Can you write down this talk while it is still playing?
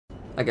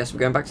I guess we're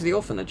going back to the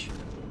orphanage.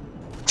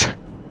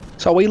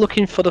 So are we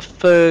looking for the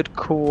third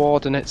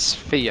coordinate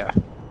sphere?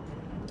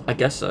 I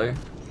guess so.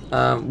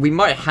 We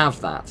might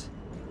have that.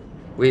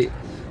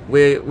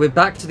 We're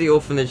back to the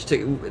orphanage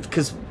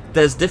because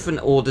there's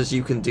different orders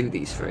you can do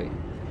these through.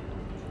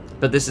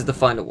 But this is the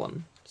final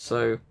one.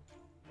 So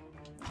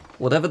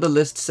whatever the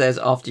list says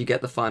after you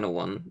get the final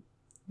one,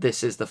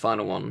 this is the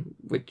final one,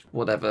 which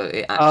whatever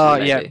it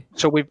actually may be.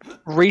 So we've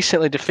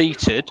recently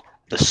defeated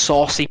the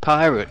saucy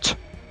pirate.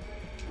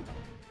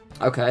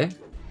 Okay.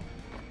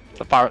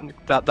 The pirate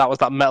that was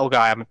that metal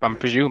guy, I'm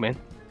presuming.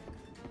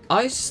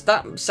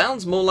 That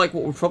sounds more like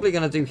what we're probably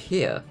going to do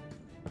here,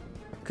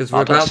 because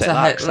we're about to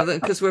head.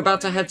 Because we're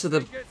about to head to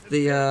the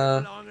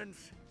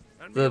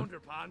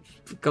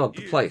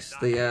place,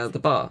 the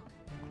bar,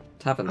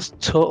 tavern. That's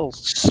total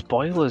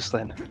spoilers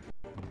then.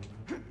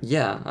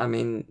 Yeah, I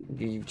mean,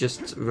 you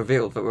just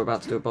revealed that we're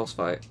about to do a boss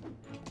fight.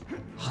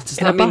 Oh, does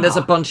that mean there's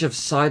a bunch of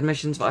side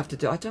missions that I have to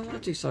do? I don't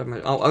want to do side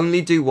missions. I'll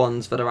only do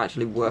ones that are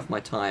actually worth my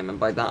time, and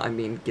by that I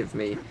mean give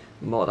me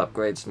mod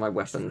upgrades to my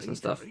weapons and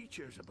stuff.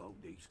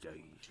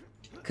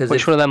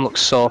 Which one of them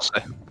looks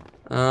saucy?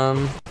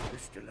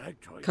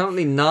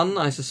 Currently none.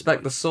 I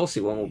suspect the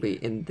saucy one will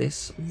be in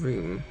this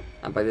room,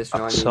 and by this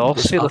room I mean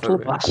saucy this little other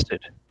room.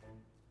 bastard.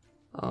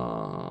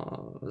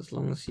 As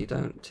long as you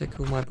don't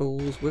tickle my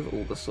balls with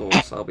all the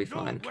sauce, I'll be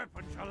fine.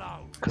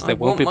 Because they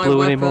won't be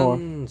blue anymore.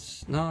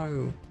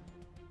 No.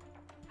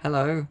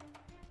 Hello.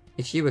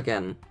 It's you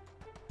again.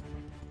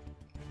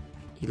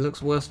 He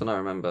looks worse than I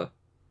remember.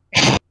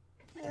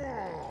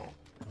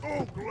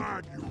 Oh,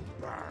 glad you're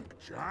back,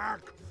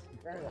 Jak.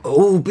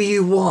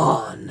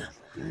 Obi-Wan!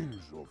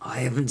 I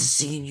haven't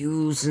seen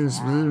you since...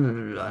 I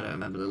don't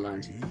remember the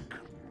lines.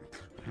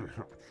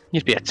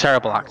 You'd be a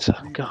terrible actor.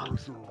 God.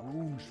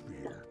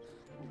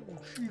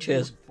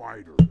 Cheers.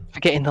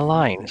 Forgetting the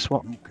lines.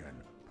 What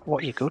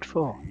are you good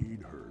for?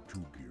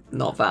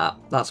 Not that.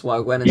 That's why I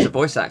went into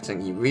voice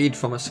acting. You read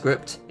from a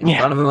script in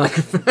front of a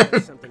microphone.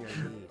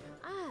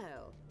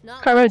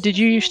 Can't remember, did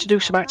you used to do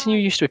some acting? You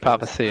used to be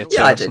part of a theatre.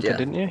 Yeah, I did, yeah.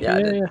 Didn't you? Yeah,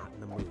 I did.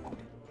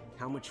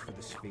 How much for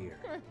the sphere?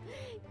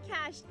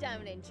 Cash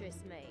don't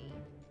interest me.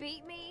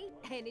 Beat me,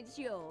 and it's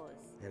yours.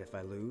 And if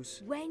I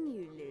lose? When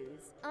you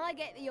lose, I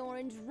get the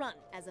orange runt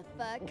as a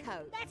fur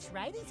coat. That's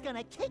right, he's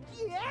gonna kick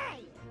you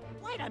out.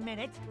 Wait a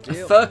minute. A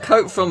fur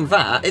coat from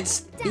that?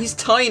 He's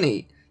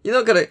tiny. You're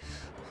not gonna...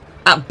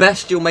 At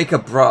best, you'll make a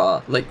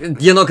bra. Like,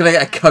 you're not gonna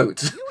get a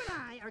coat. You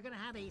and I are gonna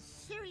have a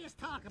serious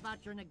talk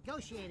about your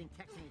negotiating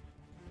technique.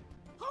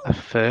 A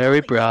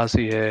furry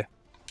brassiere.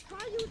 Try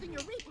using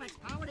your reflex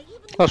power to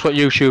even... That's what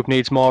YouTube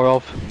needs more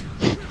of.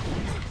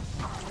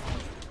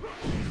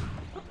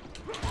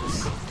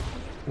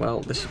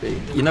 Well, this should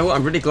be... You know what?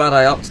 I'm really glad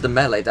I upped the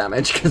melee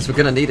damage, because we're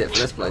gonna need it for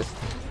this place.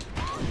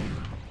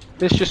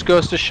 This just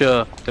goes to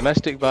show,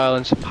 domestic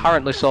violence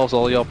apparently solves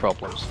all your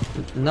problems.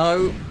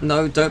 No,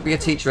 don't be a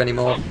teacher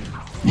anymore.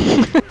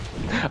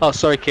 Oh,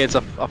 sorry kids,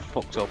 I've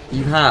fucked up.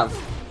 You have.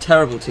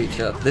 Terrible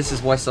teacher. This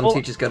is why some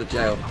teachers go to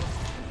jail.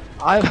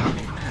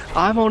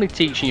 I'm only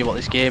teaching you what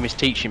this game is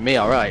teaching me,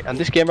 alright? And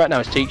this game right now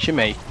is teaching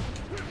me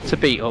to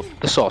beat up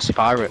the saucy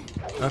pirate.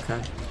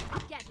 Okay.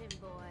 Get him,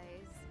 boys.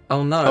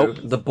 Oh no,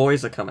 the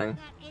boys are coming.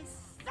 That is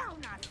so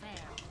not fair.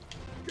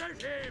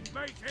 Get him,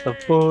 matey. The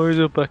boys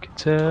are back in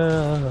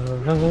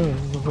town.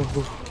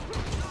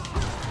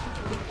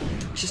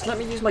 Just let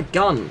me use my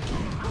gun.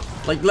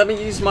 Like, let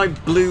me use my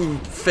blue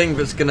thing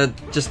that's gonna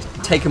just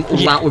take them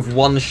all out with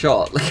one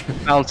shot.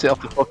 Bounce it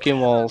off the fucking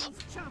walls.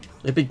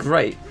 It'd be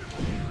great.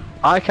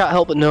 I can't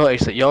help but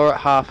notice that you're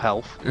at half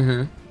health.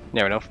 Mm-hmm.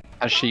 Near enough.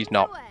 And she's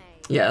not.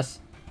 Yes.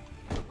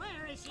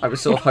 I was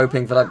sort of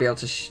hoping that I'd be able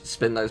to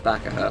spin those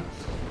back at her.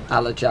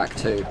 A la Jak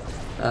too.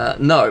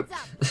 No.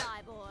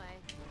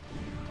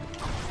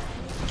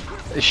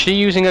 Is she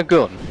using a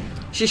gun?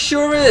 She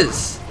sure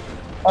is!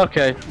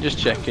 Okay, just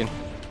checking.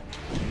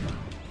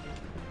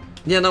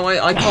 Yeah, no,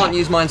 I can't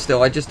use mine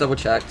still. I just double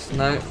checked.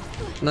 No,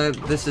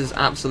 this is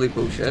absolute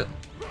bullshit.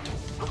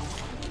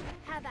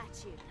 How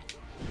about you?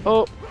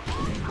 Oh,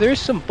 there is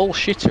some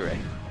bullshittery.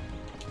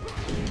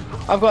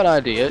 I've got an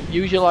idea.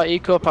 Use your light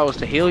eco powers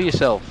to heal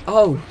yourself.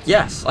 Oh,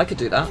 yes, I could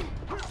do that.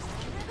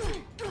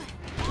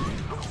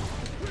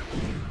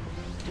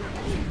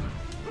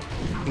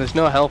 There's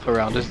no help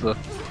around, is there?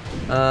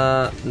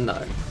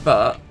 No.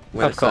 But,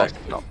 wait of a course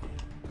sec.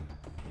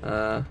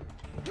 not.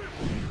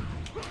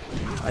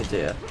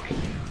 Idea.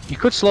 You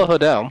could slow her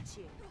down.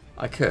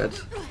 I could.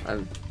 I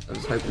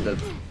was hoping to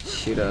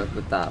shoot her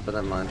with that, but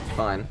never mind.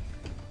 Fine.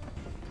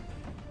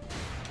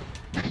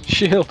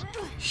 Shield.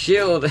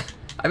 Shield!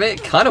 I mean,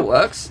 it kind of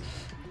works.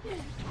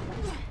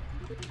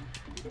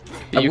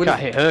 But you can't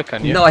hit her,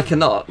 can you? No, I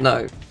cannot.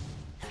 No.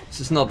 It's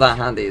just not that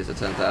handy, as it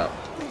turns out.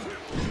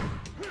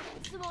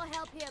 Some more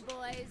help here,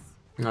 boys.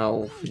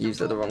 Oh,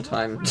 used it at the wrong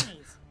time.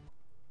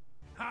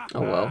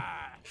 Oh well.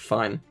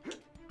 Fine.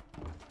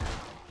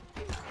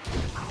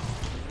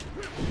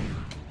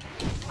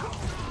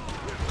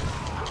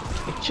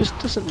 It just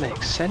doesn't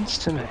make sense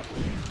to me.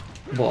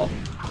 What?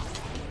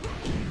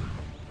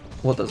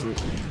 What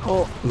doesn't?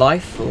 Oh,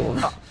 Life or?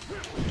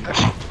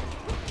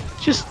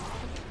 Just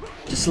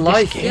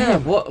life, game. yeah.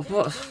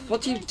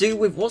 What do you do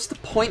with? What's the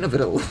point of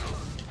it all?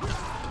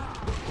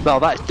 Well,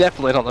 that's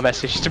definitely not the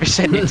message to be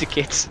sending to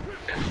kids.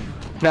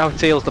 Now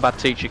Teal's the bad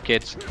teacher,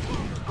 kids.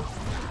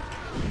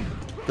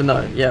 But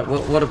no, yeah.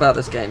 What about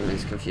this game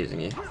is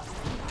confusing you?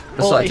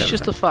 Well, Besides it's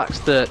just the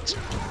fact that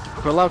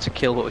we're allowed to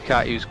kill, but we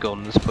can't use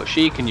guns. But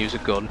she can use a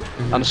gun,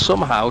 and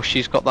somehow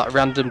she's got that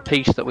random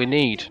piece that we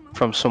need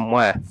from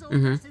somewhere.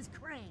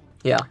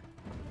 Yeah.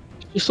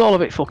 It's all a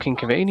bit fucking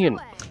convenient.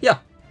 Yeah.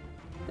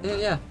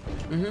 Yeah.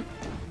 Mhm.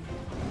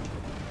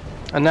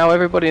 And now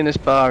everybody in this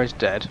bar is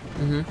dead.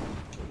 Mhm.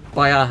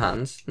 By our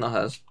hands, not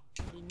hers.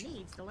 He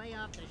needs to lay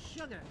off the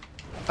sugar.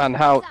 And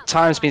how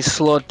time's been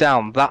slowed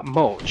down that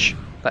much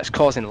that's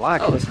causing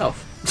lag. Oh, there's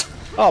health.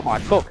 Oh my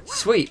fuck.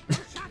 Sweet.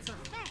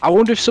 I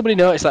wonder if somebody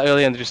noticed that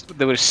earlier and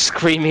they were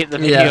screaming at the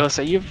video Yeah.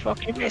 saying, "You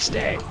fucking missed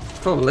it."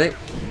 Probably.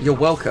 You're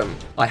welcome.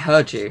 I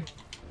heard you.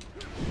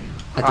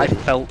 I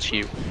didn't. felt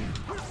you.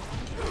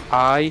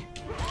 I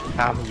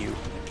am you.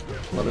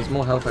 Well, there's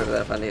more health over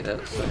there if I need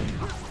it, so...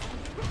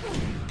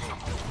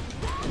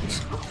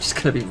 I'm just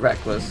gonna be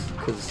reckless,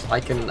 because I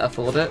can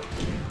afford it.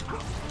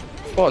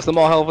 Oh, it's the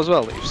more health as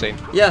well that you've seen.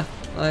 Yeah,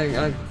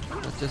 I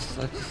just,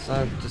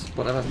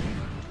 whatever.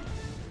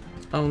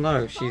 Oh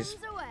no, she's...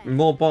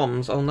 More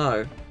bombs, oh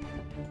no.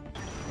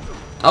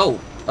 Oh,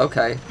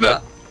 okay. Give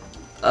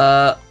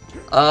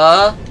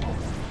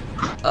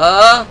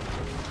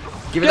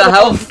me Get that the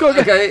health! bomb,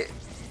 go. Okay.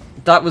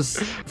 That was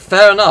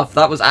fair enough,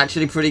 that was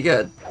actually pretty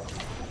good.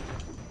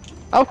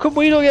 How come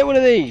we don't get one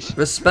of these?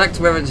 Respect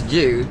where it's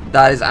due,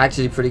 that is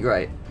actually pretty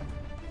great.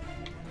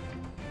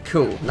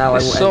 Cool, now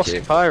This I will end saucy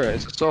you. pirate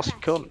is a saucy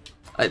cunt.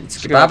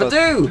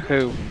 Skibabadoo!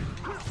 Who?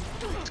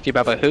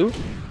 Skibaba who?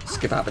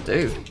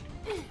 Skibabadoo.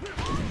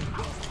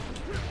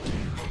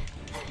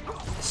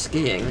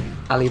 Skiing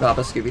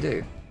Alibaba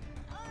Scooby-Doo.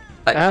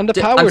 And a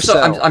power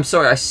cell. I'm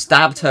sorry, I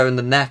stabbed her in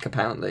the neck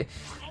apparently.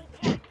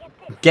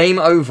 Game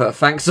over,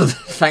 thanks for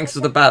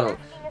the battle.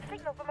 A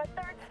signal from a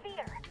third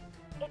sphere.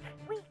 It's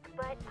weak,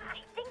 but I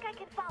think I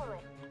can follow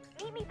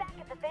it. Meet me back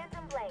at the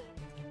Phantom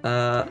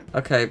Blade.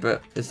 Okay,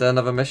 but is there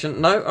another mission?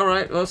 No?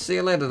 Alright, we'll see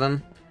you later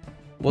then.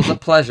 Was a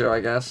pleasure, I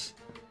guess.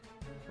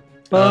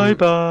 Bye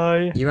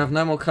bye. You have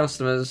no more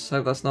customers,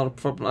 hope that's not a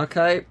problem.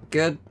 Okay,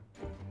 good.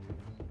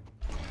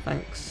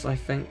 Thanks, I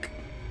think.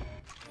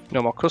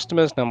 No more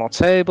customers, no more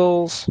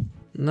tables.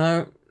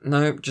 No,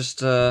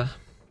 just a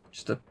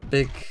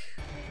big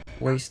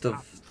waste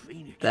of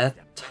their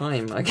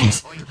time, I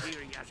guess.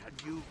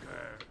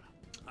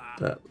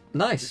 But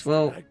nice.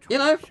 Well, you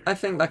know, I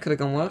think that could have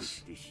gone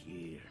worse.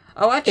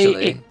 Oh,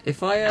 actually,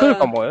 if I Could have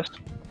gone worse.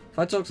 if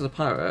I talk to the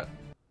pirate,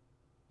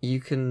 you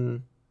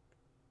can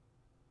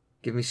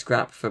give me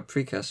scrap for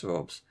precursor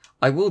orbs.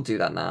 I will do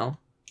that now.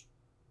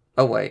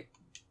 Oh wait,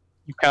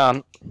 You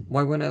can't.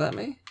 why wouldn't it let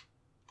me?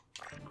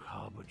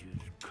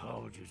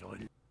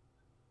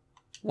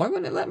 Why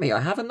wouldn't it let me? I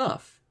have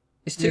enough.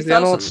 It's Use the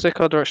analog 2,000. stick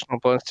or directional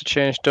buttons to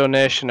change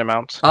donation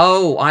amount.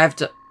 Oh, I have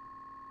to...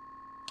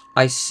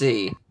 I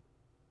see.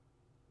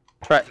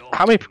 Right,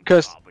 how many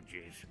precursors?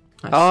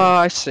 I see.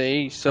 I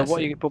see. So I what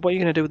see. are you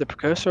going to do with the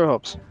precursor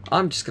hubs?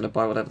 I'm just going to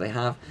buy whatever they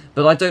have.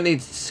 But I don't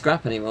need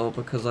scrap anymore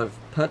because I've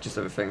purchased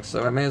everything.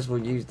 So I may as well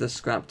use this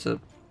scrap to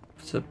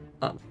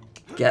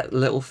get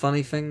little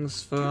funny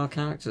things for our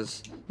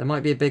characters. There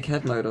might be a big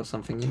head mode or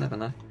something. You never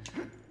know.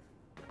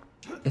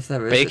 If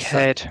there is. Big it's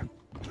head.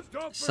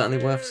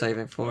 certainly worth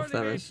saving for if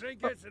there is.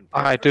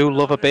 I do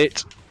love a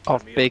bit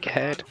of big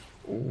head.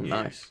 Ooh,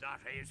 nice.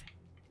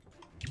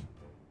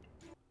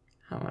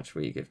 How much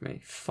will you give me?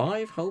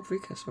 5 whole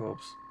precursor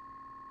orbs.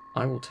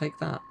 I will take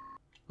that.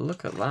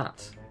 Look at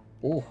that.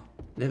 Oh,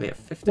 nearly a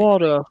 50.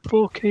 What a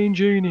fucking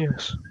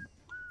genius.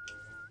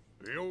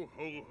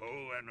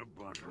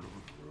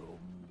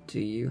 Do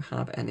you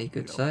have any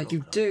good, sir?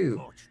 You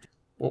do.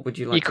 What would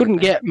you like? You to couldn't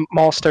give me? get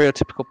more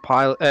stereotypical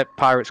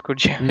pirates,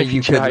 could you? No, if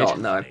you could tried? not.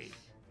 No.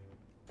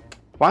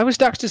 Why was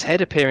Daxter's head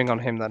appearing on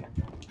him then?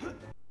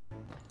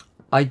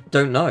 I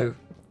don't know.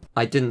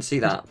 I didn't see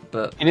that,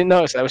 but You didn't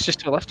notice that? It was just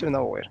to the left of him.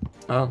 That was weird.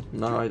 oh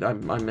no, I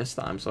missed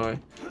that. I'm sorry.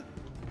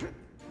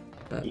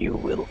 But You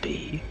will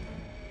be.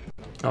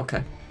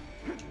 okay,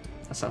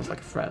 that sounds like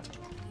a threat.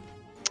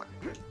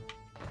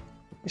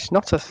 It's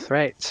not a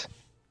threat.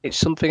 It's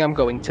something I'm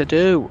going to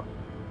do.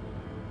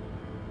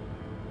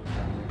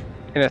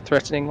 In a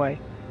threatening way.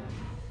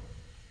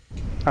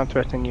 I'm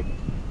threatening you.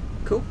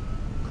 Cool.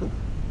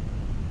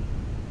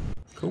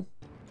 Cool.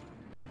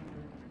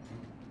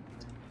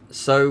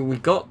 So we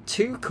got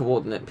 2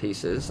 coordinate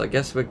pieces. I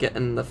guess we're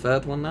getting the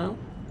 3rd one now,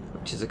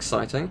 which is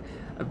exciting.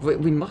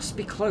 We must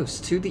be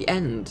close to the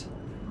end.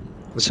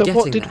 We're So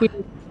what getting did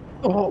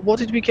there. what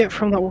did we get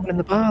from that woman in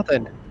the bar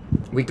then?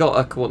 We got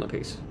a coordinate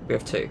piece. We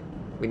have 2.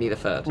 We need a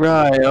 3rd.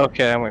 Right,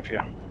 okay, I'm with you.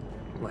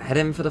 We're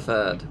heading for the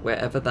 3rd,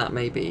 wherever that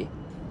may be.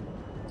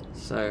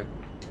 So,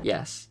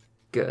 yes,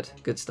 good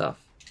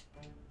stuff.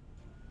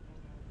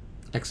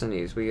 Excellent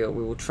news. We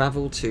will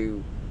travel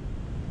to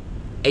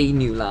a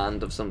new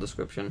land of some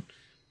description,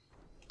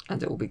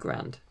 and it will be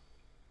grand.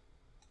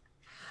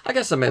 I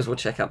guess I may as well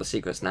check out the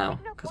secrets now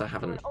because I There's no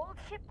haven't point to an old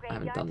ship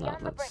done graveyard that.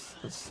 beyond the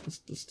Let's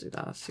do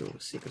that. Let's see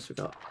what secrets we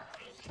got.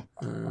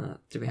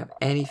 Do we have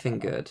anything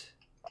good?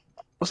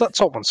 What's that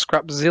top one?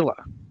 Scrapzilla.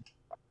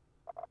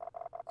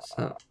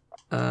 So,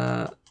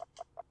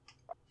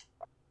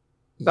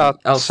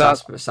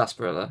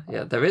 Sarsaparilla.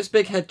 Yeah, there is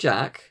Big Head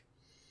Jack.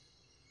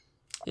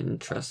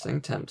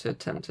 Interesting.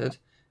 Tempted.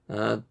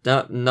 No.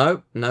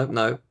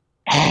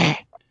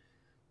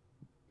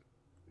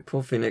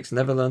 Poor Phoenix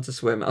never learned to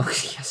swim. Oh,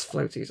 yes,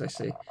 floaties, I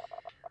see.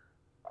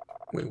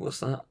 Wait,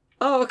 what's that?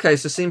 Oh, okay,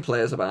 so scene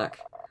players are back.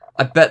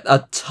 I bet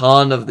a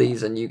ton of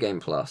these are New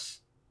Game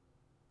Plus.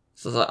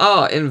 So it's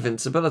like,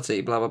 invincibility,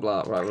 blah, blah,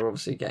 blah. Right, we're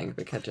obviously getting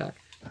Big Head Jack.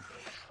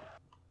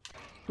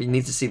 We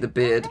need to see the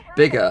beard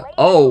bigger.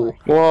 Oh!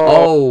 Whoa!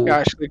 Oh! It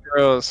actually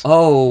grows.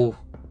 Oh!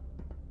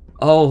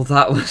 Oh,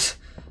 that was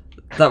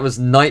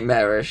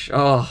nightmarish.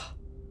 Oh.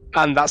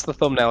 And that's the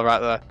thumbnail right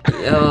there.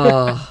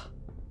 Oh.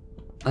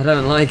 I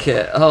don't like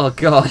it. Oh,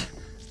 God.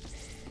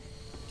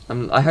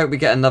 I hope we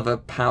get another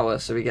power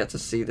so we get to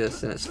see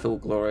this in its full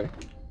glory.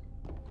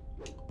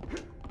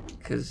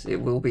 Because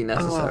it will be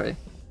necessary.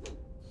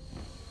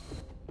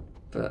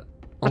 But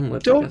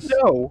onward, I don't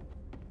know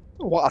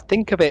what I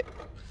think of it.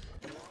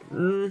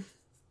 Here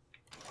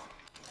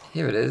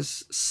it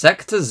is.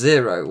 Sector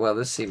 0. Well,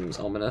 this seems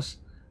ominous.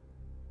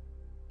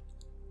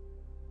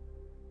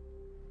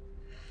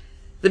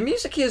 The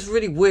music here is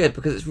really weird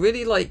because it's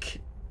really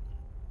like...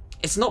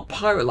 It's not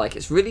pirate-like,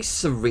 it's really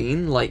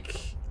serene,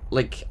 like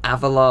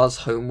Avalar's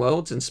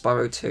homeworlds in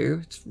Spyro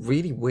 2. It's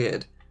really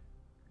weird.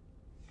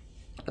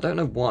 I don't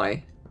know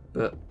why,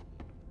 but...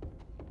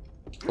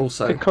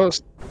 Also...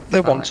 Because they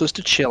want us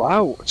to chill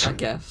out. I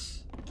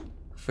guess.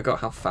 I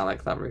forgot how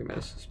phallic that room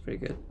is. It's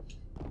pretty good.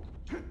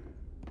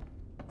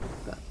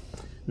 But,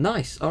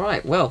 nice,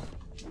 alright, well.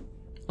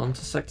 On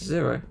to Sector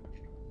 0.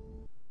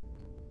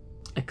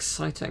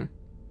 Exciting.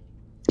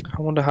 I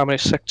wonder how many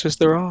sectors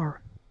there are.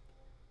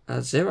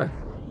 0.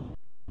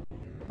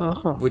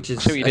 Uh-huh. Which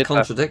is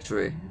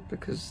contradictory,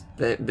 because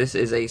this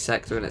is a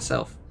sector in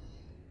itself.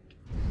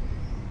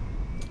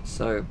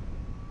 So...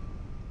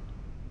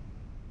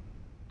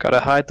 Gotta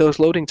hide those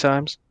loading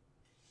times.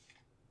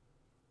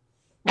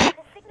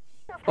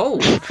 Oh,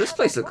 this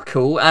place looked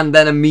cool, and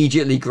then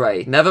immediately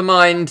grey. Never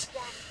mind.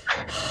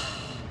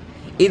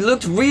 It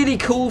looked really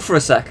cool for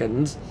a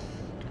second,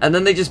 and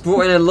then they just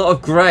brought in a lot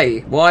of grey.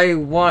 Why?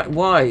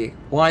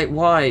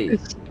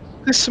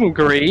 There's some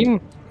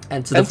green.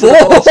 Enter the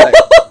vortex.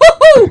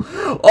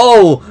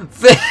 Oh!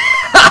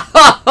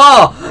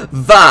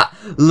 That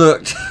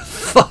looked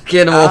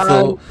fucking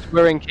awful. And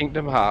we're in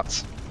Kingdom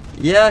Hearts.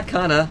 Yeah,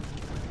 kinda.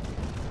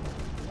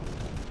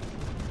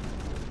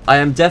 I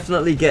am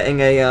definitely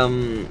getting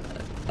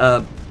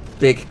a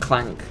big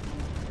Clank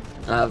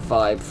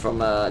vibe from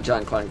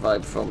Giant Clank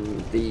vibe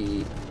from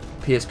the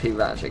PSP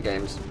Ratchet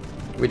games,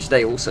 which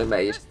they also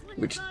made,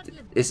 which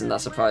isn't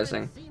that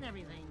surprising.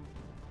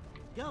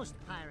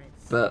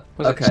 But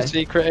was it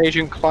Secret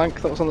Agent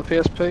Clank that was on the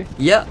PSP?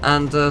 Yeah,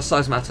 and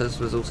Size Matters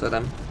was also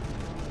them.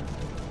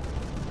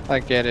 I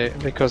get it,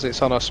 because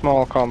it's on a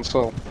small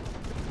console.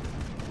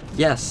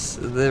 Yes,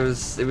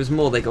 it was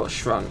more they got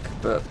shrunk,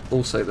 but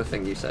also the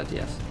thing you said,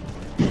 yes.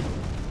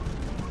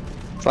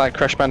 It's like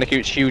Crash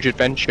Bandicoot's Huge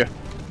Adventure.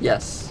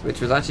 Yes, which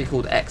was actually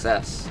called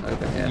XS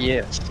over here.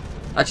 Yes.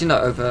 Actually, no,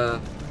 over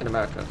in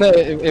America. No,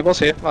 it was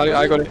here.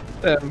 I got it.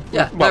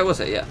 Yeah, well, no, was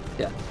it? Yeah.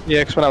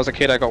 Yeah, because when I was a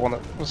kid, I got one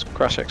that was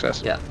Crash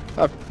XS. Yeah.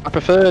 I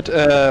preferred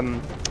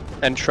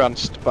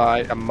Entranced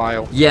by a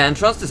mile. Yeah,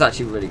 Entranced is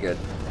actually really good.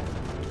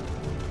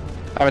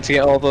 Having to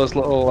get all those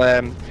little,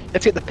 you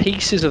had to get the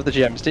pieces of the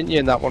gems, didn't you,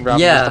 in that one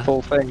round? Yeah. The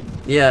full thing.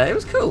 Yeah, it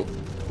was cool.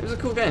 It was a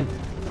cool game.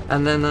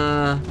 And then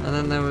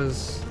there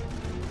was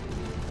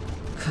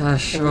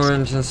Crash,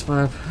 Orange, and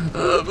Spyro.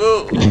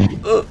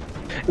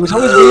 It was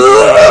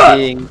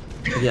always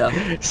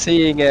weird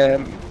seeing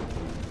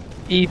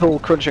evil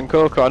Crunch and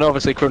Coco, and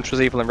obviously Crunch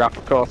was evil in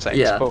Rapid Cortex.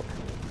 Yeah. But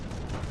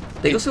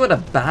they also had a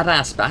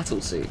badass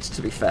battle suit,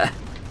 to be fair.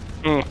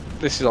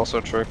 This is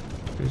also true.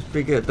 It was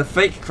pretty good. The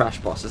fake Crash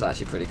boss is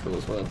actually pretty cool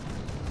as well.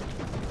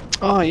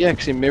 Oh yeah,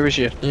 because he mirrors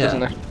you,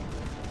 doesn't he?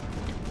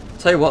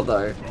 Tell you what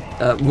though,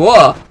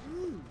 what?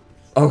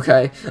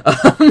 Okay.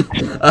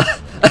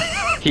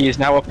 He is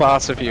now a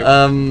part of you.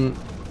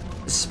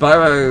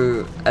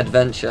 Spyro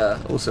Adventure,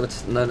 also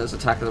known as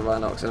Attack of the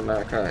Rhinox in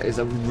America, is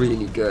a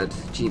really good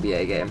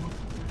GBA game.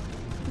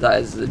 That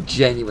is a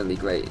genuinely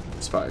great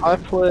Spyro game. I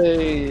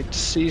played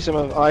Season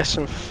of Ice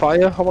and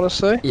Fire, I want to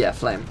say. Yeah,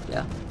 Flame,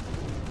 yeah.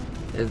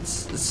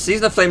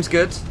 Season of Flame's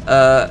good.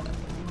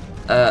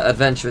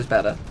 Adventure is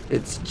better.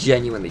 It's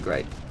genuinely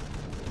great.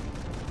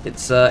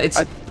 It's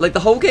like the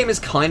whole game is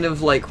kind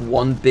of like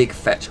one big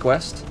fetch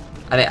quest,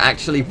 and it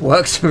actually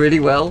works really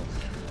well.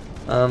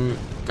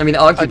 I mean,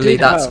 arguably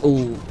that's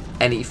all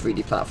any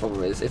 3D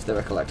platformer is if there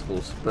are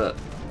collectibles, but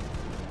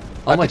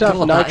oh my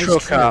god, that is Nitro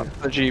true. Kart,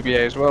 the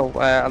GBA as well,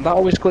 and that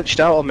always glitched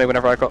out on me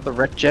whenever I got the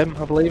red gem,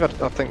 I believe. I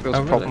think there was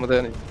a problem with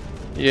it.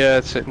 Yeah,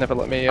 it never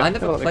let me. I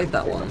never played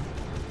that one.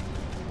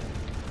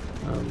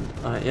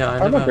 Yeah,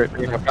 I remember it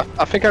being.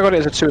 I think I got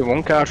it as a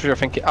 2-in-1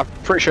 cartridge. I'm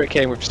pretty sure it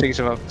came with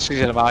Season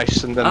of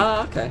Ice, and then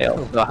okay, it cool.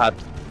 also had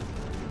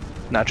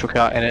Nitro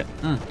Kart in it.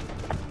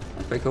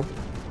 That's pretty cool.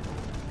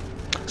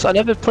 So I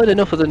never played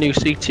enough of the new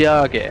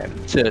CTR game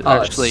to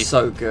actually. It's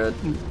so good.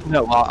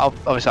 No, well,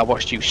 obviously I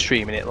watched you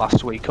streaming it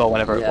last week or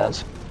whenever it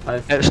was.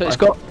 So it's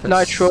got put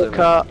Nitro so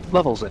Kart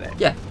levels in it.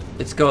 Yeah,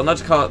 it's got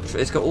Nitro Kart.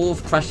 It's got all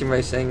of Crash Team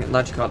Racing,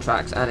 Nitro Kart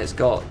tracks, and it's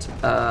got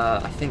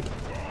I think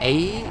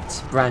 8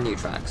 brand new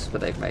tracks that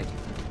they've made.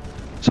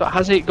 So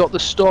has it got the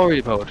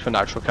story mode for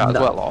Nitro Kart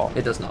as well, or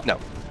it does not. No.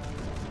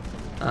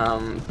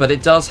 But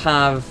it does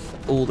have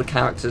all the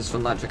characters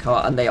from Nitro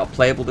Kart, and they are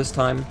playable this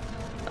time.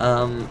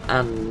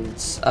 And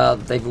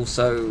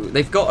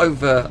they've got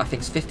over, I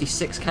think it's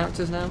 56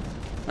 characters now.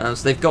 So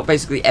they've got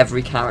basically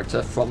every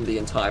character from the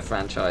entire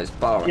franchise,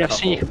 bar a Yeah, I've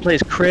seen you can play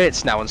as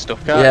crates now and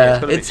stuff, can't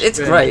you? Yeah, it's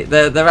great.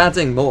 They're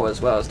adding more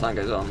as well as time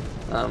goes on.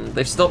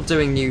 They've stopped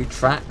doing new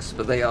tracks,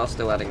 but they are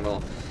still adding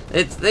more.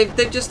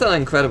 They've just done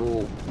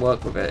incredible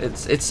work with it.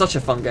 It's such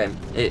a fun game.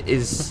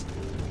 It's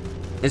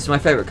my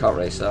favourite car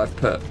racer. I've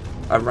put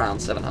around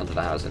 700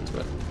 hours into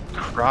it.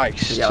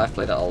 Christ. Yeah, I've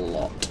played it a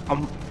lot.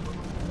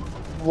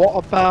 What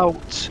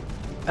about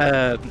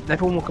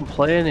everyone were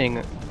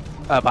complaining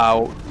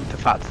about the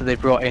fact that they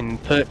brought in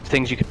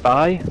things you could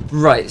buy?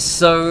 Right,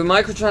 so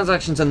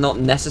microtransactions are not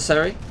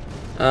necessary.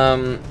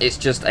 It's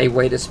just a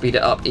way to speed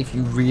it up if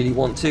you really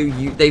want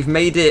to. They've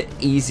made it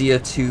easier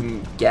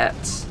to get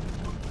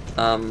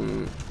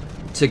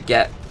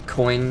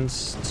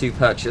coins to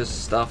purchase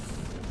stuff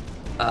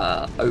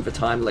over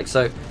time. Like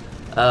so,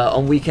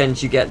 on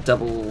weekends you get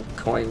double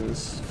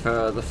coins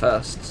for the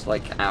first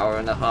like hour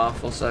and a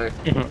half or so.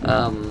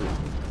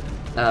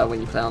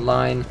 When you play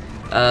online,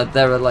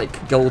 there are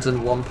like golden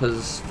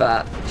wampers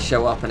that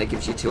show up and it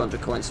gives you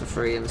 200 coins for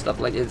free and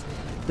stuff like it.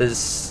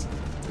 There's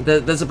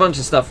a bunch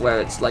of stuff where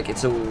it's like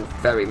it's all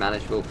very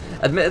manageable.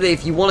 Admittedly,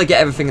 if you want to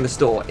get everything in the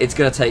store, it's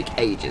going to take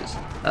ages,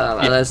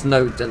 and there's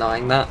no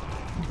denying that.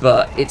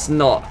 But it's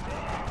not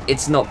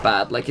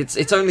bad. Like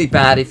it's only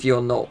bad if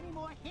you're not.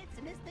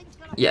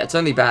 Yeah, it's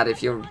only bad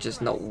if you're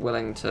just not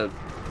willing to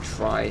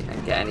try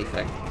and get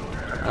anything.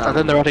 And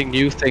then they're adding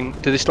new things.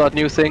 Do they still add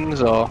new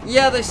things, or?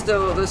 Yeah, they're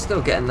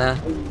still getting there.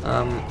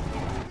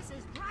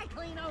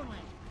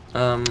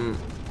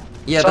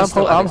 Yeah,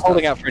 so I'm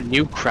holding out for a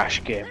new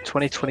Crash game,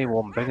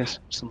 2021. Bring us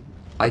some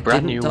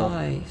brand new one.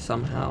 I didn't die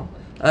somehow.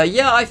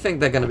 Yeah, I think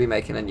they're going to be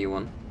making a new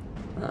one.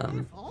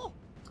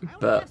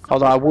 But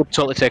although I would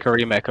totally take a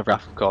remake of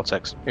Wrath of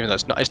Cortex, even though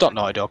it's not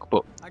Naughty Dog,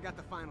 but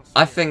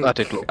I think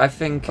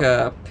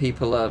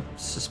people are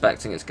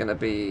suspecting it's going to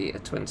be a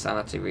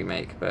Twinsanity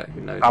remake, but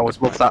who knows? I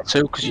would love that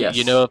too, because yes.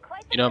 you know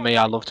me,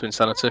 I love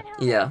Twinsanity.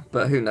 Yeah,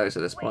 but who knows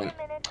at this point?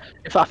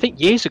 In fact, I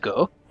think years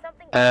ago,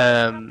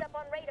 I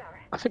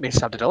think me and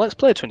Sam did a Let's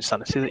Play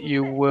Twinsanity that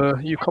you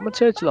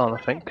commentated on.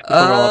 I think.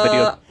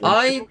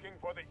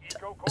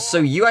 So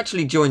you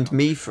actually joined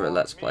me for a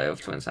Let's Play of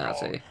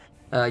Twinsanity,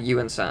 you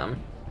and Sam.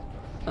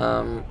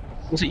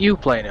 Was it you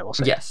playing it? Was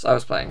it? Yes, I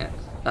was playing it.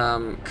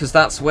 Because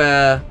that's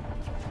where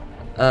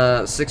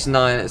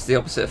 69 is the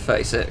opposite of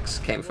 36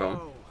 came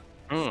from.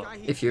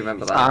 If you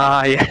remember that.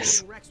 Ah,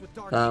 yes.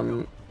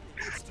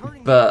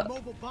 But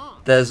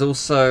there's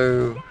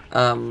also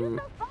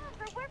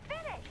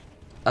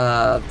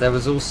there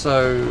was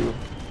also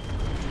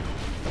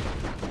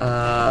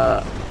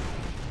God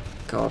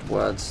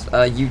words.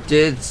 You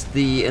did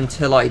the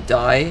Until I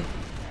Die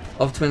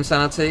of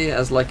Twinsanity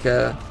as like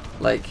a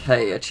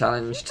hey, a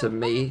challenge to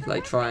me,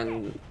 like try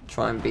and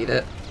beat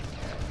it.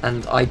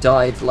 And I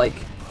died like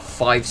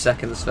 5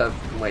 seconds from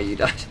where you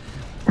died.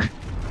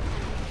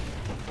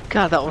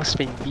 God, that must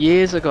have been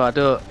years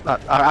ago.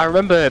 I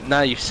remember,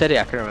 now you've said it,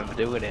 I can remember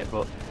doing it,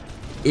 but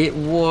it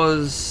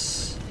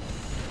was,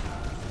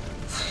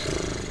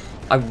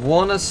 I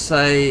want to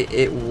say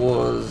it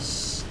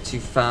was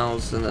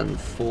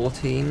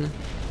 2014. It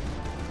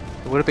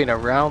would have been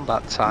around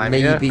that time,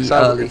 maybe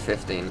yeah, early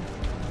 15.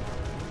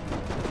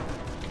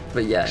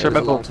 But yeah, it was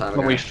a long time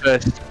ago. When we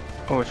first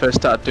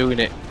started doing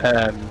it,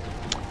 I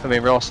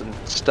mean, Rawson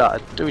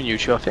started doing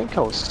YouTube. I think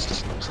I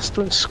was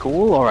still in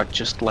school, or I'd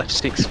just left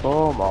sixth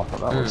form, or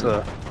that was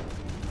that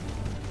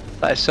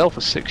itself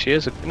was 6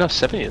 years ago. No,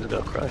 7 years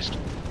ago. Christ.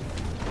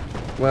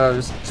 Well, it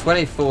was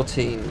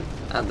 2014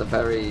 at the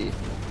very.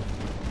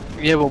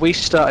 Yeah, well, we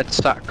started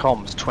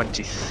SatComs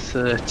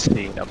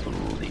 2013, I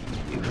believe.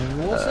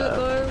 Was it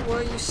though?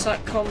 Were you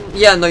SatCom?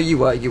 Yeah, no, you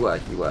were.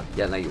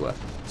 Yeah, no, you were.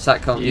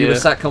 SatCom. Yeah. You were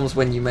SatComs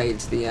when you made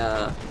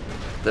the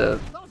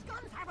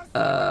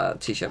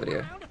t-shirt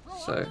video.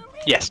 So.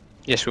 Yes,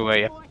 we were.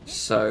 Yeah.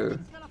 So.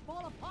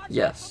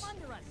 Yes.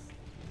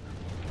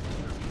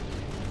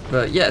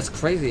 But yeah, it's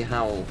crazy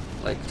how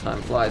like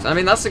time flies. I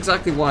mean, that's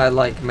exactly why I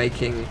like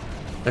making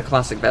the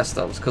classic best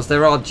ofs, because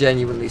there are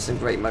genuinely some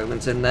great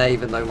moments in there,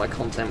 even though my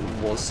content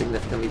was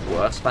significantly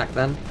worse back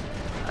then.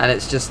 And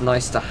it's just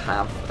nice to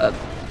have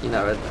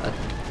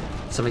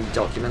something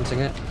documenting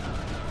it,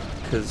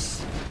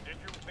 because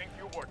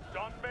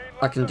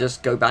I can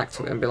just go back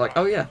to it and be like,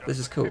 oh yeah, this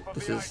is cool.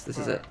 This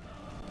is it.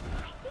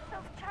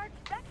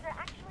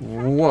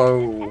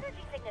 Whoa. Energy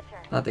signature.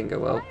 That didn't go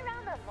well. Fly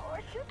around them or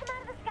shoot them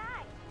out of the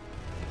sky.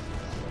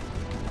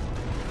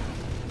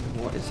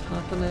 What is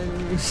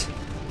happening?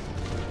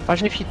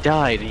 Imagine if you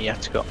died and you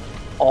had to go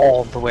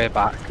all the way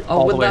back. Oh,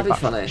 all the wouldn't way that be back.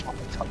 funny?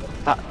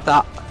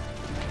 That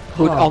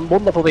would, Oh. on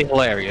one level, be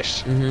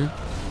hilarious.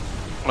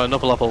 Mm-hmm. On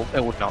another level,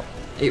 it would not.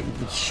 It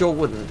sure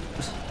wouldn't.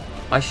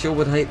 I sure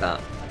would hate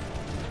that.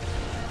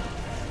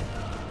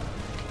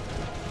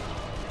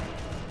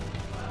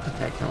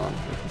 Okay, come on.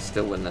 We can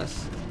still win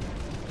this.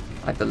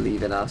 I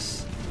believe in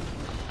us.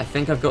 I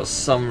think I've got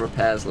some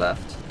repairs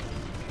left.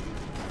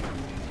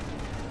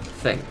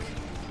 Think.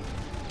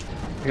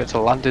 You got to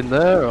land in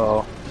there,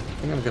 or I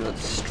think I'm gonna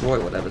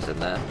destroy whatever's in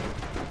there.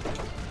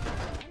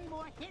 Any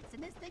more hits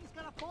and this thing's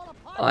gonna fall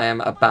apart. I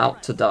am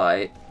about to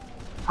die.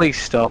 please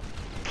stop.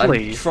 I'm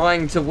Please.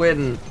 trying to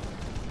win.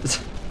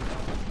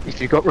 If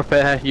you've got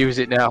repair, use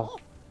it now.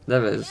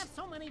 There We is. have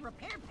so many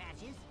repair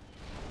patches.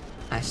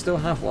 I still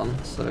have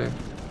one, so...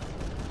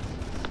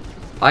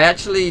 I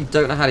actually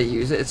don't know how to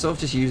use it. It sort of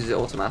just uses it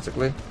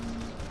automatically.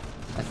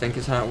 I think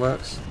is how it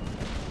works.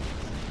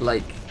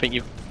 Like, I think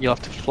you'll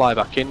have to fly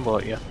back in,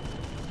 won't you?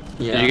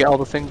 yeah. Did you get all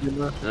the things in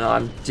there? No,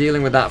 I'm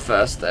dealing with that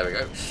first. There we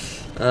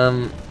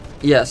go.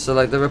 Yeah, so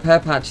like the repair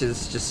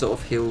patches just sort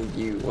of heal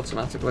you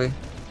automatically.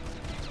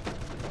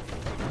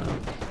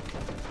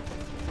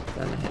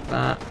 Then hit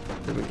that.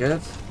 Did we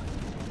good?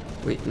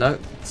 Wait, no.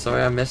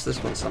 Sorry, I missed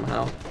this one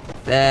somehow.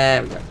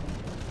 There we go.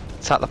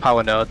 It's at the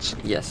power nodes.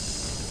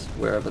 Yes,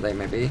 wherever they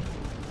may be.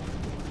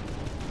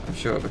 I'm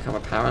sure it'll become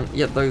apparent.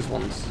 Yeah, those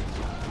ones.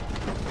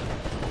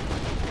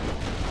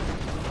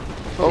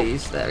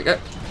 Please, there we go.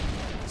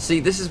 See,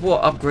 this is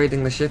what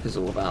upgrading the ship is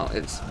all about.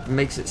 It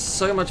makes it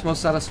so much more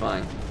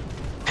satisfying.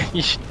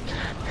 You should-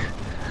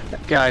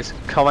 Guys,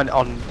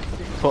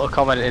 put a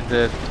comment in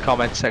the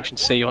comment section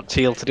to say you want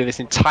Teal to do this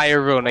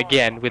entire run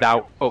again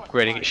without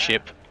upgrading his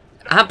ship.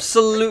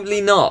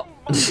 Absolutely not.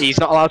 He's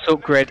not allowed to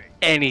upgrade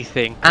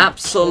anything.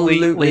 Absolutely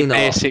Completely not.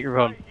 basic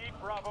run.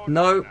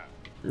 No,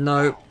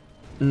 no,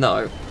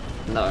 no,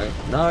 no,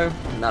 no,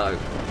 no.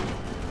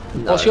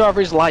 What's your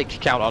average like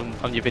count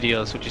on your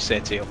videos, would you say,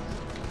 Teal?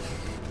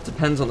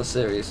 Depends on the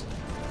series.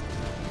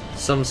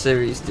 Some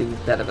series do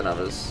better than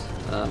others.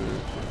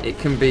 It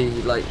can be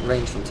like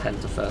range from 10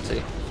 to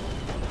 30.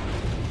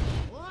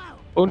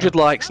 100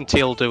 likes and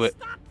Teal do it.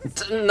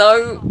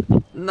 No,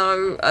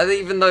 no.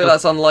 Even though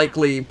that's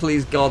unlikely,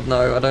 please God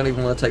no. I don't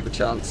even want to take the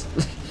chance.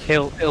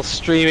 He'll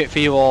stream it for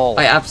you all.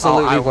 I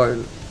absolutely Oh,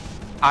 won't.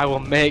 I will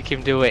make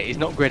him do it. He's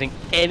not grading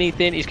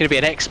anything. He's going to be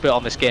an expert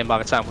on this game by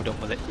the time we're done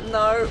with it.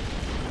 No,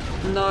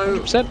 no,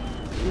 100%.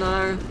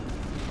 no,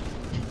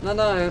 no,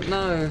 no,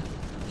 no.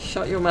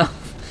 Shut your mouth.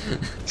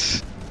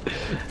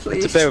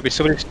 Please. To bear with me,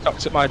 somebody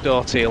knocked at my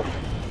door, Teal.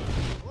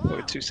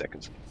 Wait 2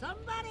 seconds.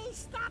 Somebody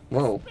stop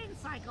Whoa. the spin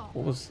cycle.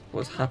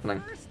 What's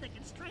happening? We're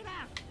sticking straight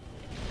out.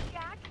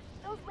 Jack,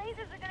 those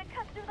lasers are gonna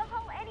cut through the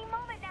hull any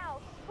moment now.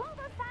 Blow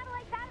those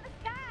satellites out of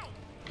the sky.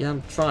 Yeah,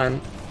 I'm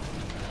trying.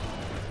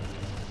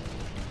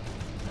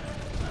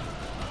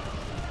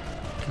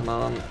 Come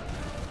on.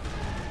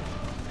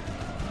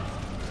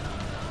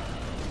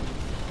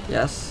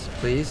 Yes,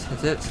 please,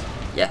 hit it.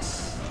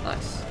 Yes,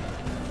 nice.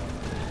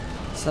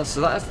 So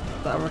that's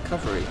that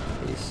recovery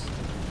piece.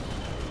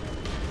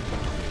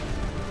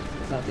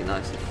 That'd be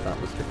nice if that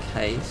was the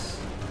case.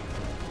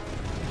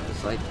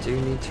 Because I do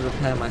need to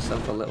repair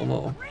myself a little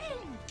more. Ring!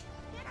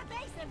 Get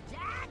evasive,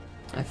 Jack!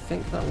 I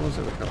think that was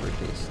a recovery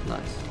piece.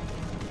 Nice.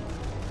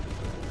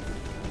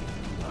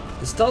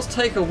 This does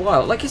take a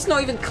while. Like, it's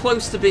not even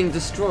close to being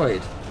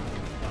destroyed.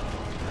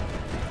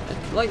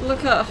 Like,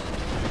 look at...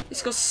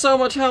 It's got so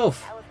much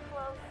health. That was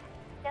close.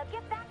 Now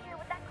get back here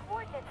with that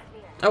coordinate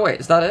sphere. Oh, wait,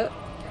 is that it?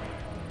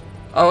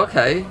 Oh,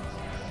 okay.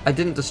 I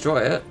didn't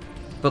destroy it,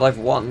 but I've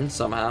won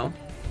somehow.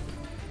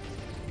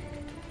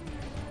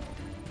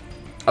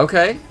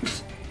 Okay.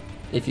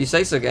 If you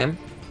say so, game.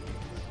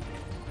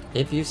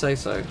 If you say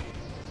so.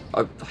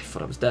 Oh, I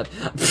thought I was dead.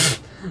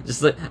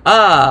 Just like,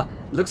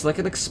 looks like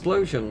an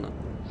explosion.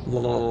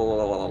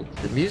 Lol.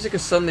 The music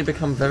has suddenly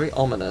become very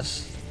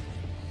ominous.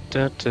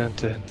 Dun, dun,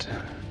 dun,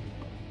 dun.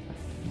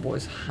 What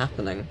is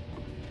happening?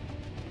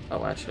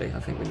 Oh, actually, I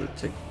think we need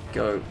to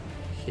go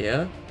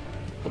here.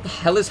 What the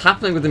hell is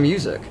happening with the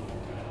music?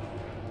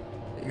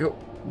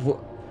 What?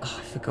 Oh,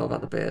 I forgot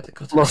about the beard.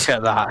 Look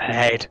at that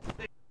head.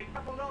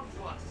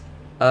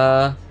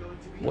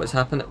 What is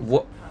happening?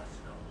 What?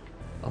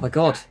 Oh my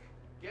god.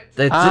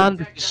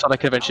 And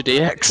Sonic Adventure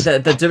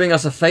DX. They're doing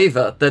us a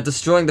favour. They're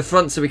destroying the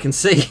front so we can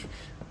see.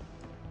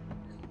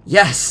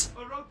 Yes!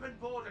 For open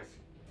borders,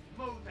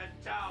 move them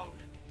down.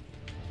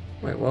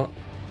 Wait, what?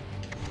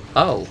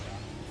 Oh.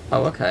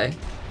 Oh, okay.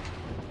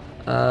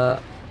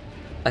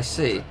 I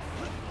see.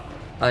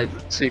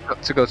 So you've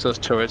got to go to those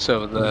turrets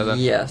over there then.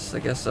 Yes, I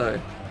guess so.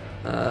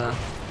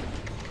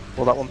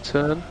 Will that one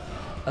turn?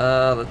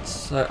 I'm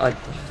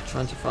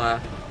trying to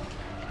fire.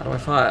 How do I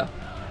fire?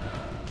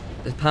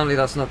 Apparently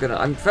that's not gonna...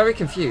 I'm very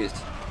confused.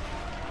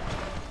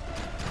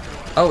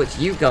 Oh, it's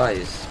you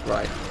guys.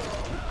 Right.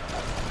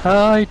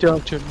 Hi,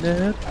 Dr.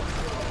 Ned.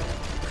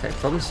 Okay,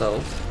 problem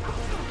solved.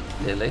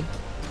 Nearly.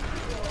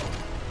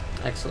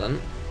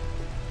 Excellent.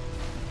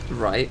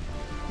 Right.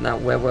 Now,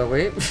 where were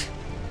we?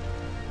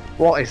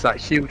 What is that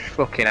huge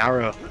fucking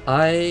arrow?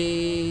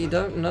 I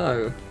don't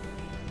know.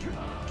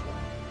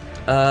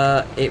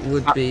 It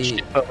would That be...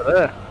 ship over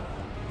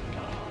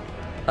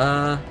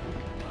there.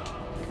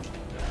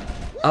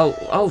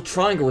 Oh,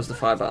 triangle was the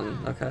fire button.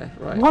 Okay,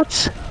 right.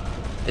 What?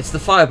 It's the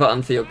fire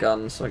button for your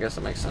gun, so I guess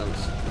that makes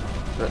sense.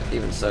 But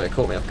even so, it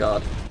caught me off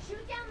guard.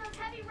 Shoot down those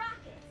heavy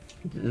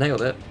rockets.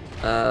 Nailed it.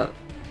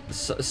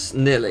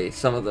 Nearly.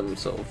 Some of them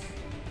sort of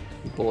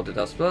boarded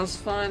us, but that's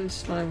fine.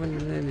 It's fine when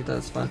it nearly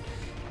does. Fine.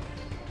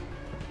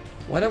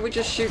 Why don't we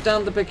just shoot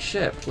down the big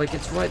ship? Like,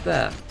 it's right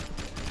there.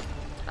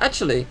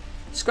 Actually,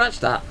 scratch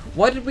that.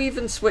 Why did we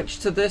even switch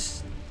to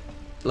this,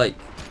 like,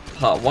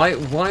 part? Why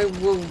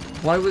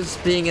was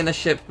being in a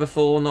ship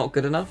before not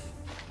good enough?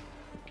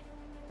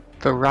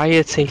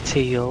 Variety,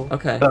 Teal.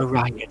 Okay.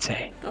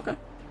 Variety. Okay.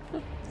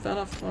 Fair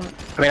enough. All right.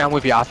 I mean, I'm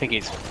with you. I think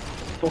it's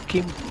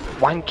fucking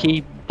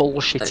wanky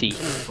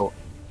bullshitty. But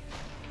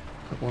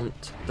I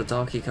want the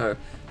Dark Eco.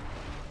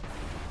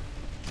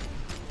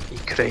 he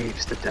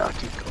craves the dark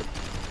eco.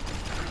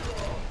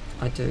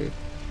 I do.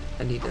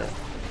 I need it.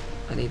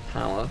 I need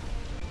power.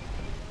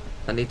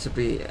 I need to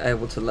be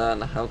able to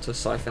learn how to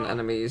siphon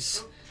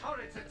enemies'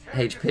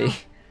 HP.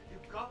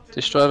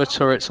 Destroy the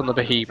turrets on the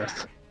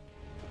behemoth.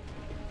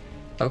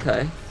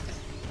 Okay.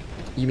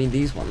 You mean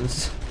these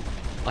ones?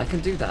 I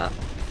can do that.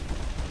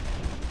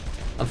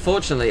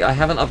 Unfortunately, I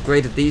haven't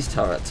upgraded these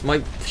turrets.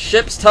 My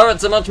ship's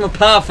turrets are much more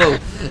powerful!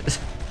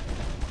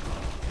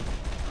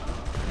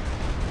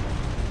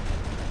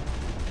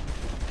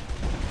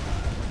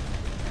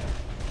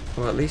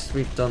 Well, at least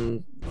we've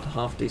done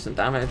half decent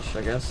damage,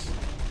 I guess.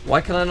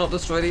 Why can I not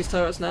destroy these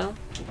turrets now?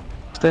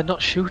 They're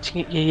not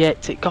shooting at you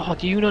yet.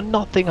 God, you know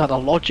nothing of the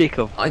logic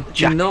of I do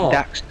Jak not.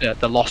 Daxter,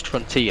 the Lost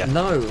Frontier.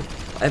 No,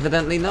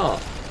 evidently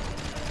not.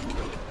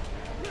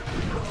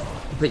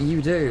 But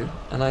you do,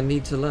 and I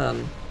need to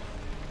learn.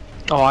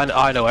 Oh,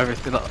 I know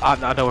everything.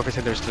 I know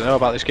everything there is to know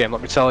about this game.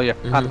 Let me tell you,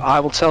 and I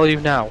will tell you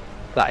now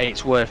that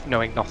it's worth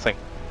knowing nothing.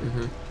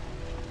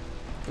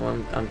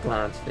 Well, I'm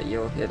glad that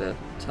you're here to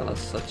tell us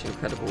such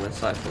incredible,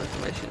 insightful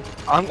information.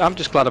 I'm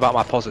just glad about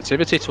my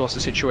positivity towards the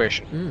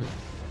situation.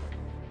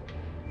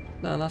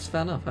 No, that's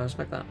fair enough. I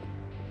respect that.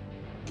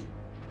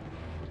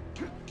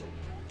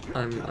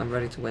 I'm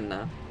ready to win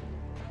now.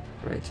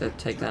 Ready to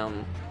take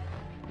down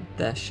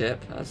their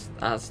ship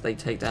as they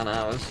take down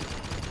ours.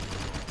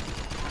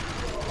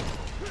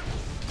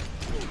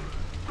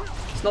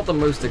 It's not the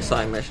most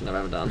exciting mission I've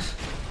ever done.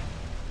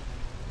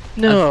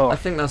 No. I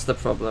think that's the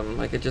problem.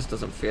 Like, it just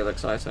doesn't feel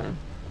exciting.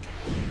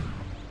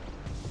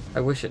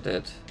 I wish it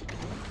did.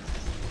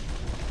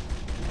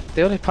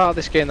 The only part of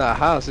this game that it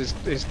has is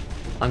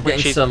I'm which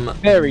getting is some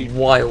very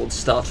wild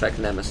Star Trek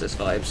Nemesis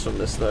vibes from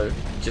this, though.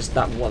 Just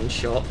that one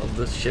shot of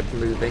the ship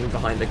moving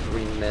behind a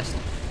green mist,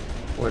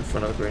 or in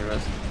front of a green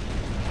mist.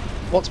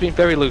 What's been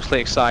very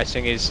loosely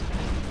exciting is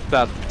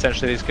that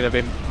potentially there's going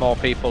to be more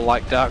people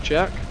like Dark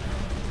Jak.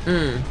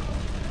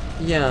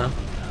 Yeah.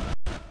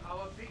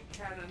 Our big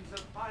cannons have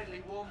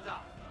finally warmed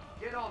up.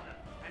 Get on them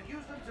and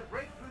use them to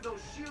break through those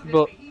shielded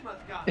But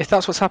behemoth guns. if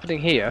that's what's happening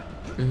here,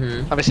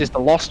 and this is the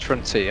Lost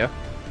Frontier,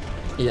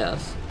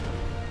 Yes.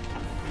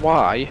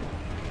 why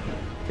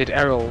did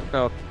Errol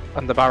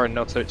and the Baron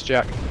know that it's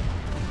Jak?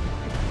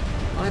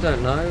 I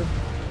don't know.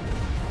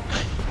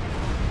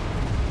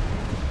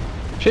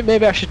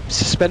 Maybe I should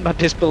suspend my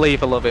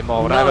disbelief a little bit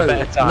more when I have a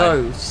better time.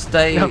 No,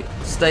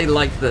 stay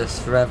like this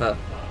forever.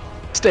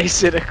 Stay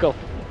cynical.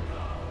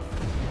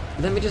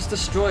 Let me just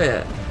destroy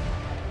it.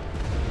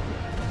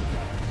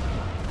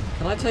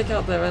 Can I take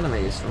out their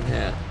enemies from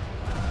here?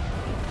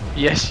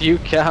 Yes, you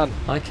can.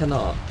 I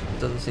cannot. It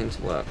doesn't seem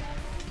to work.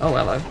 Oh,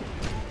 hello.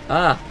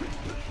 Ah!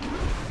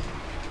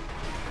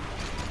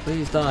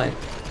 Please die.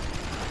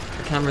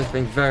 The camera's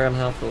being very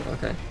unhelpful.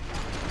 Okay.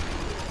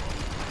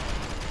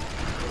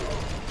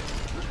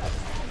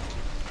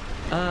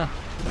 Ah!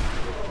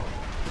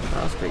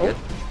 That was pretty good.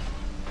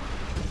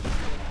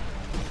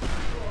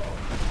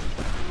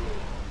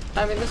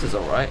 I mean, this is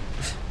alright.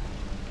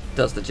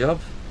 Does the job.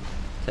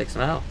 Takes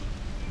them out.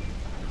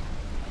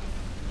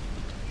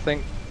 I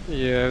think,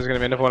 yeah, there's going to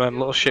be another one of them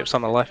little ships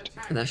on the left.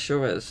 There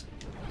sure is.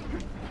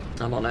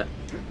 I'm on it.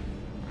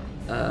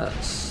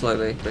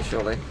 Slowly but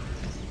surely.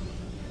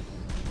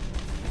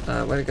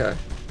 Where'd it go?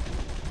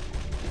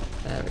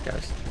 There it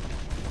goes.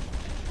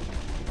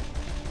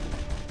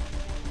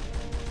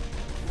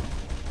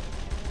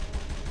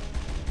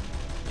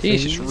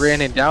 He's just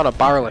raining down a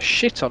barrel of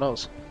shit on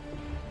us.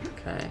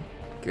 Okay,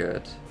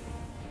 good.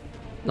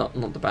 Not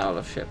the barrel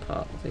of shit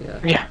part. The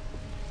Yeah.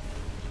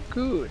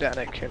 Good,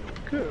 Anakin.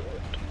 Good.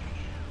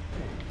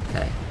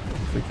 okay.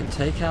 If we can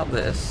take out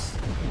this,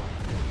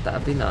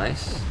 that'd be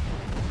nice.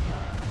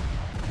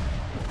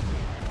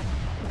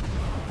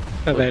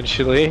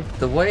 Eventually.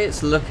 The way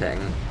it's looking,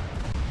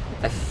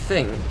 I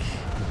think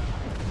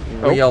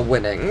we are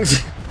winning.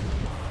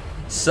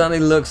 Certainly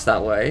looks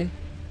that way.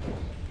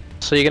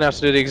 So you're gonna have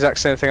to do the exact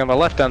same thing on the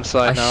left-hand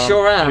side I now.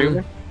 sure I'm am.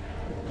 assuming?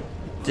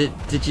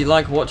 Did you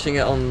like watching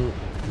it on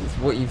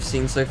what you've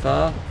seen so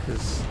far?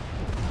 Because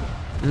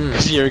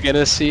You're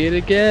gonna see it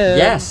again.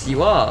 yes,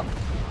 you are.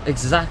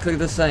 Exactly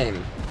the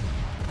same.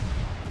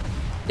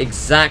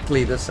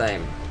 Exactly the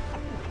same.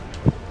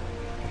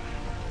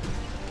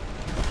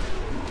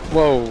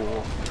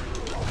 Whoa.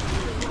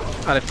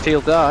 And if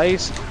Teal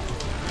dies,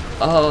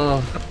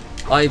 Oh,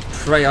 I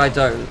pray I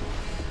don't.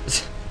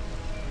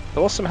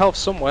 there was some health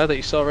somewhere that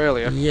you saw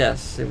earlier.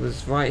 Yes, it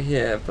was right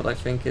here, but I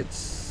think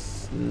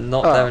it's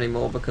not there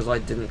anymore because I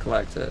didn't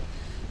collect it.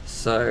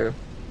 So,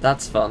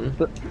 that's fun.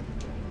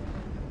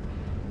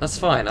 That's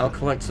fine, I'll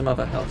collect some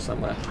other health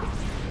somewhere.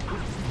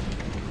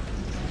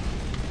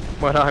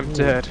 When I'm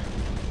dead.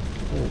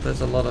 Oh,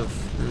 there's a lot of...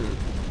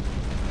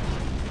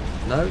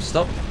 No,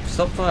 stop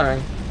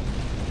firing.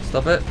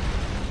 Stop it.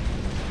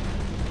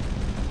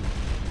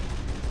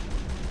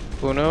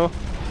 Oh no.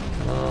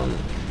 Come on,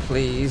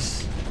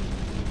 please.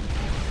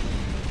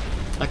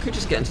 I could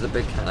just get into the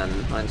big cannon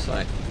in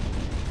hindsight.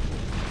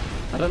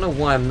 I don't know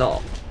why I'm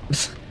not.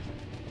 It's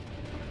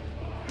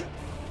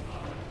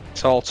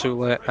all too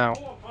late now.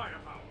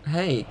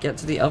 Hey, get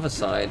to the other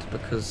side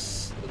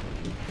because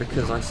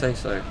I say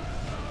so.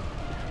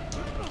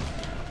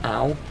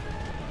 Ow.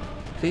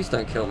 Please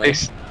don't kill me.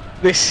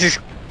 This is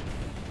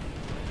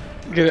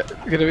gonna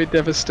be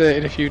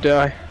devastating if you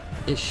die.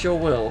 It sure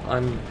will.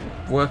 I'm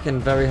working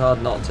very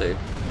hard not to.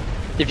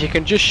 If you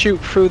can just shoot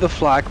through the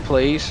flag,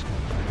 please.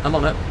 I'm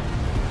on it.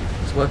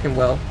 It's working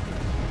well.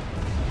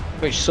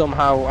 Which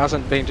somehow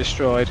hasn't been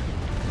destroyed.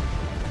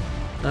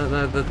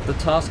 No, the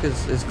task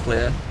is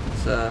clear.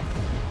 It's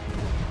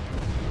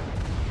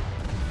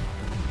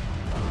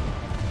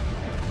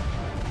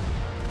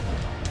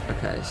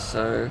okay,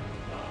 so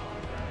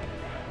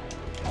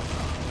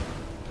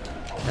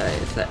okay,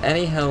 is there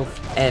any health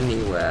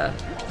anywhere?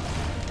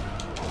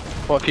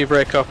 What if you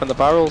break open the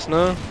barrels?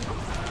 No.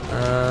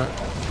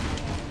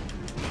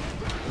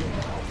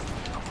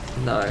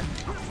 No.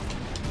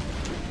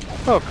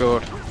 Oh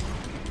good.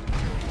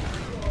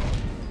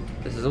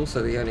 This is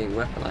also the only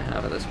weapon I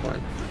have at this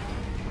point.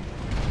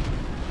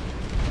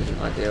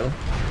 Isn't ideal.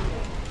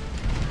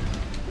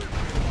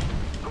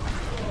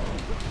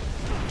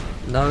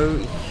 No,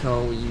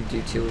 oh, you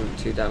do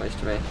two damage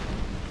to me.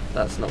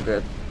 That's not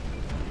good.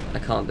 I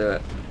can't do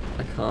it.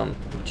 I can't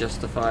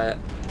justify it.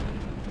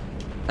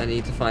 I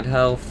need to find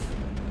health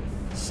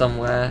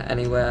somewhere,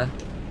 anywhere.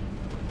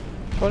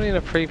 Only in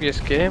a previous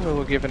game we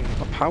were given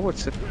a power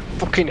to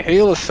fucking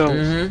heal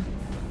ourselves.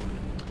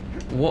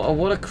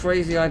 What a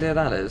crazy idea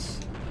that is.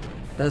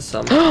 There's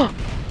some.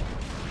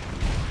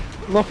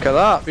 Look at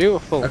that,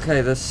 beautiful.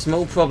 Okay, there's a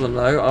small problem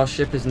though. Our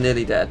ship is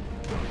nearly dead.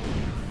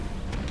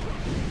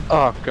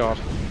 Oh god.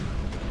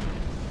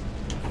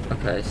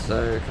 Okay,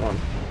 so come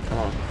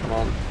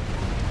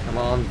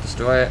on,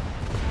 destroy it.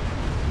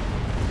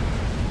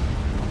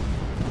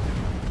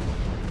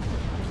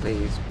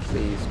 Please,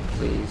 please,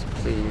 please,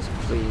 please,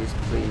 please,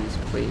 please,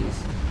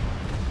 please.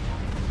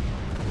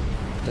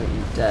 Don't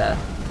you dare.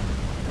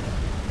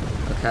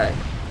 Okay.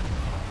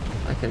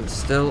 I can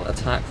still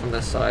attack from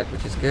this side,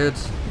 which is good.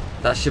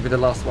 That should be the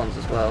last ones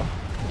as well,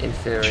 in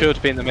theory.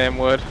 Should be in the main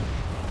word.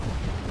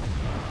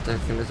 Don't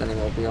think there's any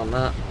more beyond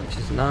that, which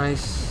is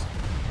nice.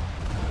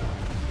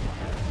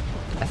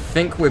 I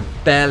think we're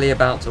barely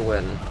about to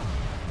win.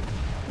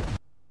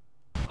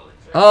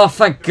 Oh,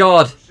 thank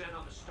God!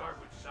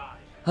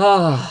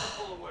 Ah.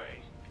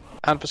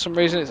 And for some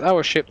reason it's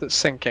our ship that's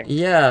sinking.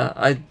 Yeah,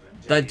 I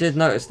did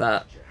notice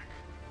that.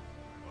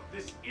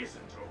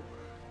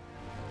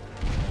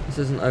 This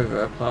isn't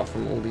over, apart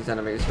from all these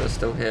enemies who are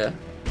still here.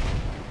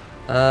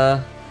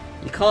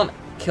 You can't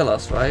kill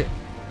us, right?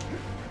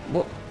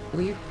 What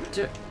will you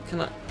do?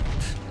 Can I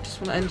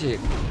just want to end you?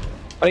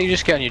 Why don't you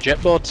just get on your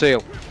jetboard,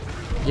 Teal?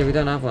 Yeah, we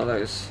don't have one of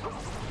those.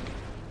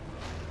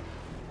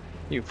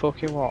 You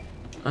fucking what?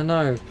 I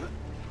know,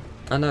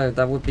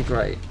 that would be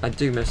great. I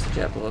do miss the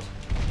jetboard.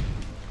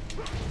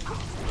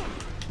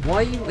 Why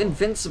are you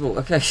invincible?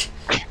 Okay.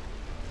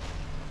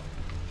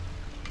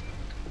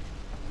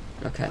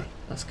 Okay,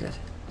 that's good.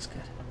 That's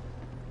good.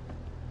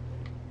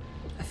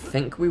 I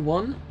think we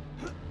won.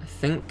 I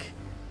think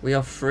we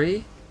are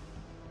free.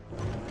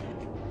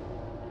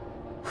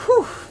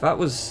 Whew, that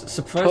was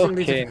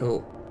surprisingly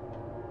difficult.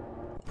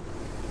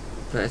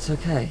 But it's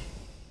okay.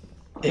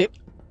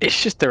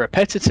 It's just the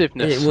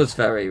repetitiveness. It was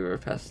very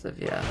repetitive,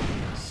 yeah.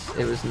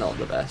 It was not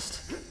the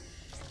best.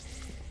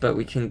 But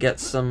we can get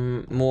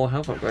some more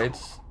health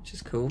upgrades, which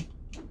is cool.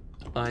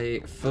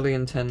 I fully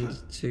intend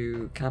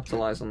to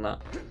capitalize on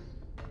that.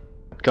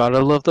 Gotta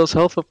love those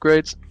health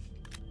upgrades.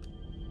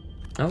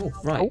 Oh,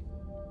 right.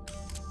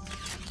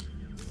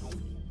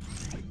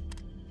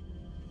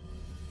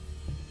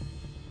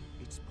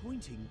 It's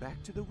pointing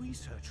back to the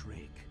research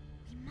rig.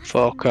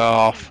 Fuck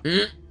off.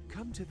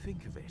 Come to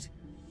think of it,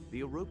 the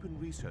European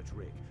research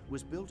rig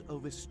was built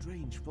over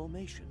strange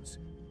formations,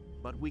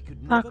 but we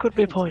could never could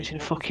be penetrate pointing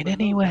what was fucking below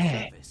the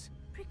anywhere. surface.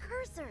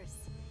 Precursors.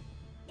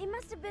 It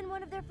must have been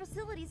one of their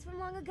facilities from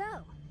long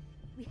ago.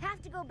 We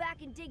have to go back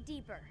and dig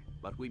deeper.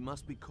 But we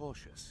must be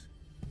cautious.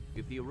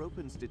 If the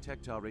Europans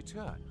detect our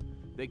return,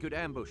 They could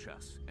ambush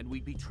us, and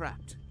we'd be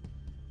trapped.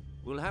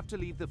 We'll have to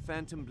leave the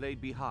Phantom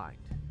Blade behind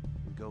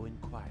and go in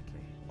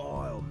quietly.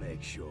 I'll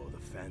make sure the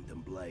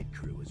Phantom Blade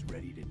crew is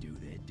ready to do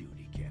their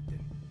duty,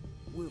 Captain.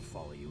 We'll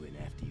follow you in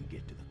after you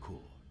get to the core.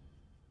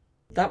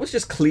 That was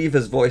just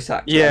Cleaver's voice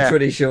actor, Yeah, I'm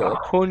pretty sure.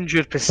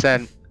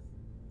 100%.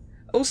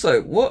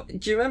 Also, what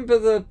do you remember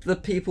the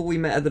people we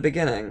met at the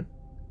beginning?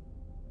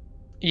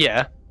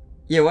 Yeah.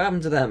 Yeah, what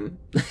happened to them?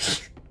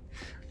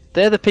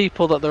 They're the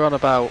people that they're on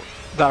about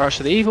that are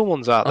actually the evil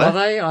ones, aren't they? Are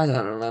they? I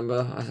don't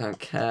remember. I don't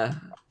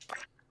care.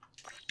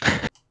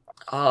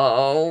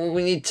 Oh,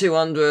 we need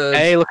 200.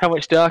 Hey, look how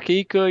much Dark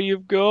Eco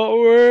you've got.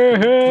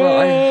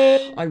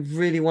 But I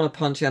really want to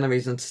punch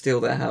enemies and steal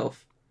their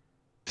health.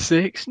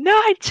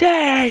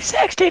 690!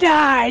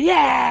 69!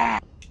 Yeah!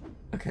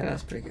 Okay,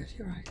 that's pretty good.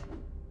 You're right.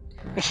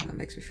 You're right. That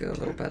makes me feel a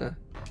little better.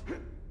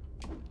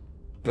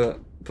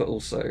 But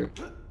also,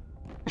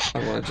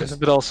 I want to just.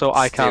 But also,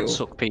 I can't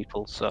steal. suck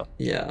people, so.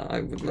 Yeah, I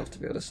would love to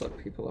be able to suck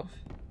people off.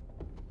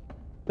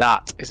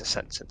 That is a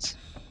sentence.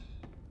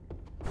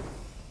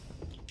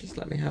 Just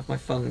let me have my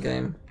fun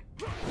game.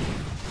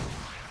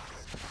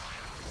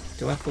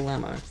 Do I have full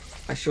ammo?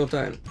 I sure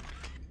don't.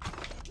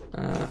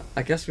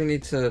 I guess we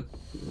need to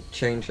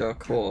change our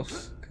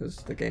course, because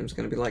the game's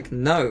going to be like,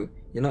 no,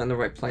 you're not in the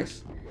right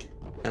place.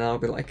 And I'll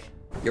be like,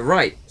 you're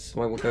right,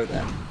 so I will go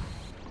there.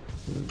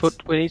 And...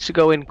 But we need to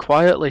go in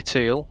quietly,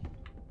 Teal.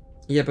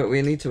 Yeah, but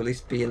we need to at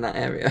least be in that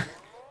area.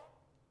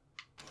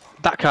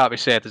 That can't be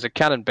said. There's a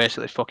cannon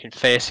basically fucking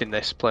facing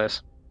this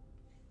place.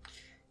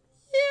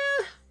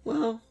 Yeah,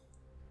 well...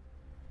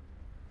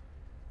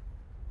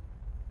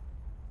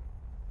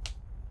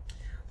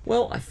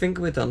 Well, I think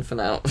we're done for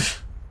now. I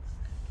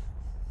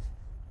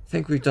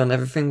think we've done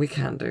everything we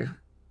can do.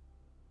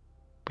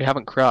 We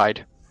haven't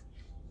cried.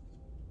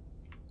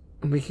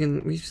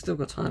 We've still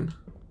got time.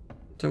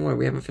 Don't worry,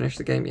 we haven't finished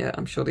the game yet.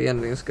 I'm sure the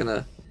ending is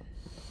gonna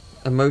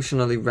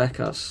emotionally wreck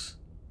us,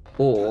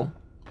 or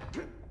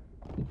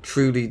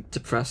truly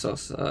depress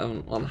us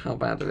on how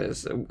bad it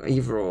is.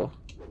 Either or.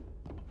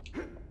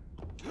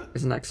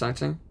 Isn't that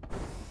exciting?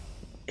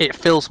 It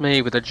fills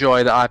me with a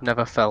joy that I've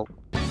never felt.